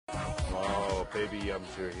Baby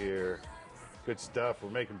yums are here. Good stuff. We're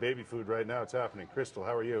making baby food right now. It's happening. Crystal,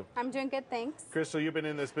 how are you? I'm doing good, thanks. Crystal, you've been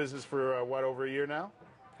in this business for, what, over a year now?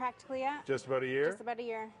 Practically, yeah. Just about a year? Just about a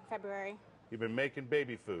year, February. You've been making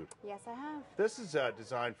baby food. Yes, I have. This is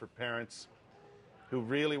designed for parents who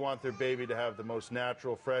really want their baby to have the most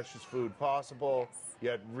natural, freshest food possible, Yes.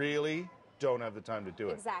 yet really don't have the time to do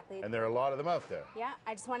it. Exactly. And there are a lot of them out there. Yeah,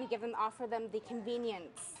 I just want to offer them the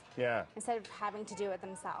convenience Yeah. instead of having to do it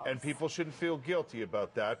themselves. And people shouldn't feel guilty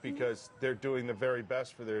about that because they're doing the very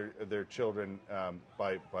best for their children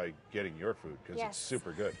by getting your food because Yes. it's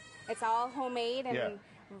super good. It's all homemade and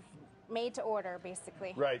made to order,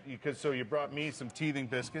 basically. Right, because so you brought me some teething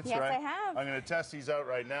biscuits, Yes, right? I have. I'm going to test these out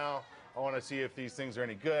right now. I want to see if these things are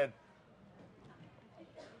any good.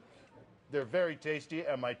 They're very tasty,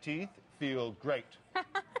 and my teeth feel great. Well,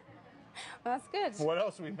 that's good. What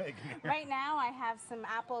else are we making here? Right now, I have some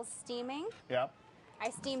apples steaming. Yeah. I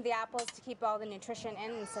steamed the apples to keep all the nutrition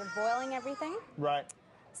in instead of boiling everything. Right.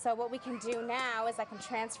 So what we can do now is I can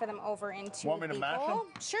transfer them over into Want me to the mash bowl. them?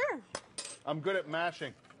 Sure. I'm good at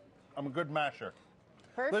mashing. I'm a good masher.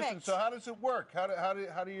 Perfect. Listen, so how does it work? How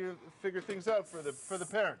do you figure things out for the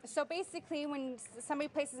parents? So basically, when somebody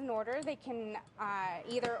places an order, they can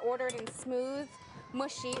either order it in smooth,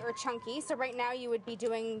 mushy, or chunky. So right now, you would be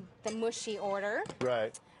doing the mushy order.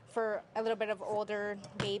 Right. For a little bit of older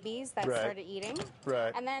babies that started eating.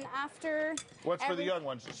 Right. And then after... What's for the young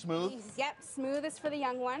ones? Smooth? Yep, smooth is for the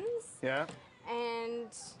young ones. Yeah. And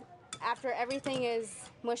after everything is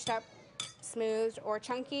mushed up, smooth or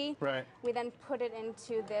chunky, we then put it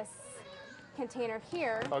into this container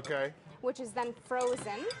here, which is then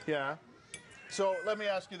frozen. Yeah. So let me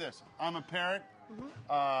ask you this. I'm a parent,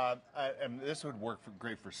 and this would work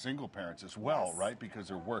great for single parents as well, right? Because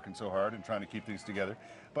they're working so hard and trying to keep things together.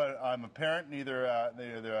 But I'm a parent, neither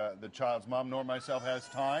the child's mom nor myself has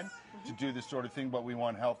time to do this sort of thing, but we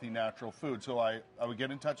want healthy, natural food. So I would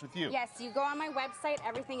get in touch with you. Yes, you go on my website.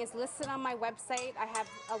 Everything is listed on my website. I have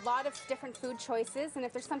a lot of different food choices, and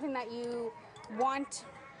if there's something that you want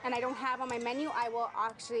and I don't have on my menu, I will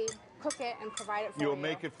actually cook it and provide it for you. You'll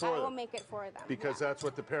make it for them? I will make it for them. Because that's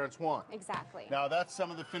what the parents want. Exactly. Now, that's some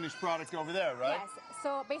of the finished product over there, right? Yes.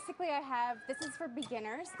 So basically I have, this is for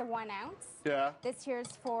beginners, the 1 ounce. Yeah. This here's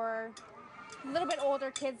for a little bit older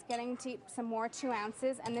kids getting to some more 2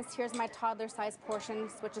 ounces. And this here's my toddler size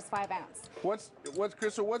portions, which is 5 ounce.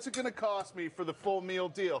 Crystal, what's it going to cost me for the full meal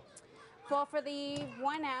deal? Well, for the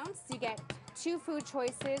 1 ounce, you get 2 food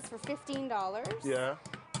choices for $15. Yeah.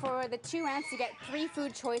 For the 2 ounce, you get 3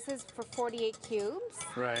 food choices for 48 cubes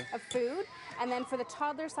of food. And then for the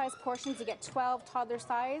toddler size portions, you get 12 toddler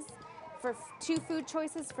size for 2 food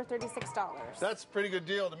choices for $36. That's a pretty good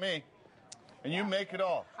deal to me. And you make it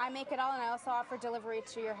all. I make it all, and I also offer delivery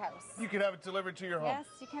to your house. You can have it delivered to your home. Yes,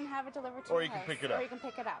 you can have it delivered to your house. Or you can pick it up. Or you can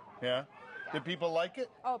pick it up. Yeah? Do people like it?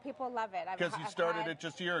 Oh, people love it. Because you started it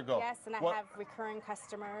just a year ago. Yes, and I have recurring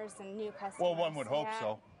customers and new customers. Well, one would hope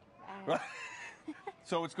so.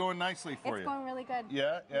 So it's going nicely for you. It's going really good.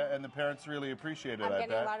 Yeah, and the parents really appreciate it, I'm I getting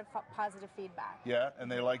bet. a lot of positive feedback. Yeah,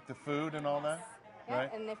 and they like the food and all that? Yeah,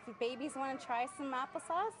 right? And if the babies want to try some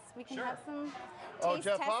applesauce, we can have some taste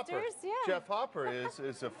Jeff testers. Hopper. Yeah. Jeff Hopper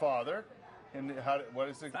is a father. And what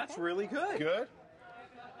is it? That's really good. Good?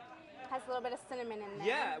 Has a little bit of cinnamon in there.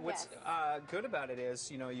 Yeah, what's good about it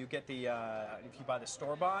is, you get the, if you buy the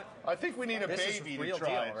store-bought. I think we need a this baby is real to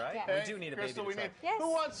try deal, it. right? Yeah. We do need a Crystal, baby to try. Yes. Who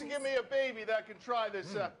wants to give me a baby that can try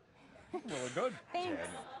this? Really good. Thanks.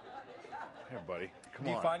 Here, buddy. Come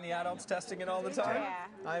Do on. you find the adults testing it all the time?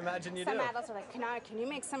 Yeah. I imagine you Some do. adults are like, can you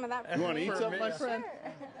make some of that for You want to me?" eat something, my friend?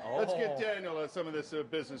 Oh. Let's get Daniel some of this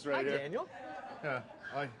business right Hi, here. Daniel. Yeah.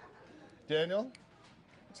 Daniel,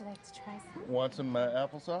 Would you like to try some? want some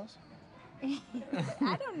applesauce?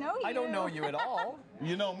 I don't know you. I don't know you at all.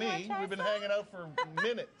 You know me. Wanna try We've been some? hanging out for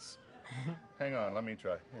minutes. Hang on, let me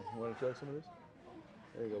try. Here, you want to try some of this?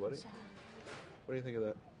 There you go, buddy. What do you think of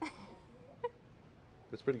that?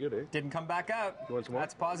 That's pretty good, eh? Didn't come back out. You want some more?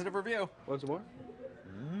 That's a positive review. Want some more?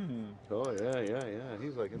 Oh, yeah.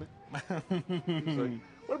 He's liking it. He's like,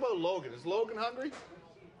 what about Logan? Is Logan hungry?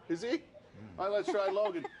 Is he? All right, let's try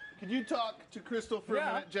Logan. Can you talk to Crystal for a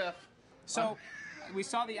minute, Jeff? So, we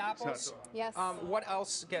saw the apples. Yes. What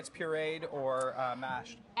else gets pureed or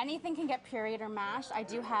mashed? Anything can get pureed or mashed. I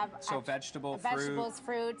do have vegetables,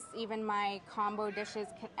 fruits, even my combo dishes.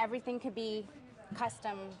 Everything could be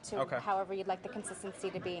custom to however you'd like the consistency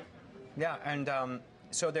to be. Yeah, and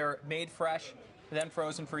so they're made fresh, then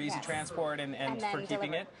frozen for easy transport and for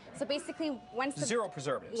keeping it. So basically, once the Zero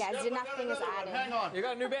preservatives. Yeah, nothing is added. Hang on. You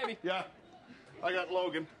got a new baby. Yeah, I got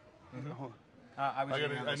Logan. I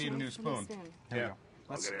I need a new spoon. There you go.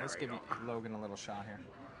 Let's There give you Logan a little shot here.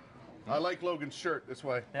 I like Logan's shirt. That's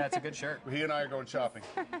why. Yeah, it's a good shirt. He and I are going shopping.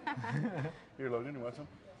 Here, Logan, you want some?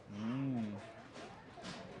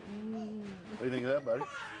 What do you think of that, buddy?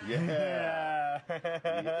 Yeah.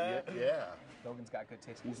 Yeah. Logan's got good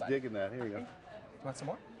taste. He's digging that. Here you go. You want some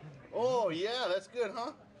more? Oh, yeah, that's good,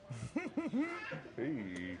 huh?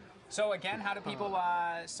 Hey. So again, how do people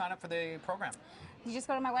sign up for the program? You just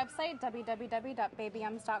go to my website,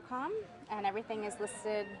 www.babyums.com, and everything is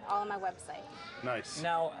listed all on my website. Nice.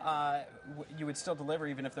 Now, you would still deliver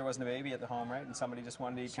even if there wasn't a baby at the home, right? And somebody just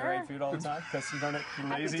wanted to eat pureed food all the time because you're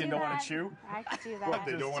lazy and don't want to chew? I could do that. What,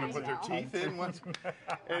 they don't want to put their teeth in?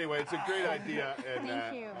 Anyway, it's a great idea, and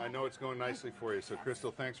Thank you. I know it's going nicely for you. So,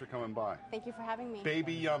 Crystal, thanks for coming by. Thank you for having me.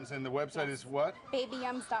 Baby Yums, and the website is what?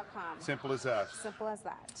 Babyyums.com. Simple as that. Simple as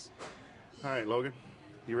that. All right, Logan,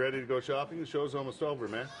 you ready to go shopping? The show's almost over,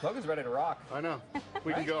 man. Logan's ready to rock. I know.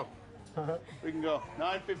 We can go. We can go.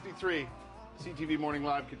 9:53. CTV Morning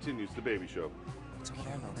Live continues. The Baby Show. It's over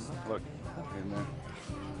there, Logan. Look, in there.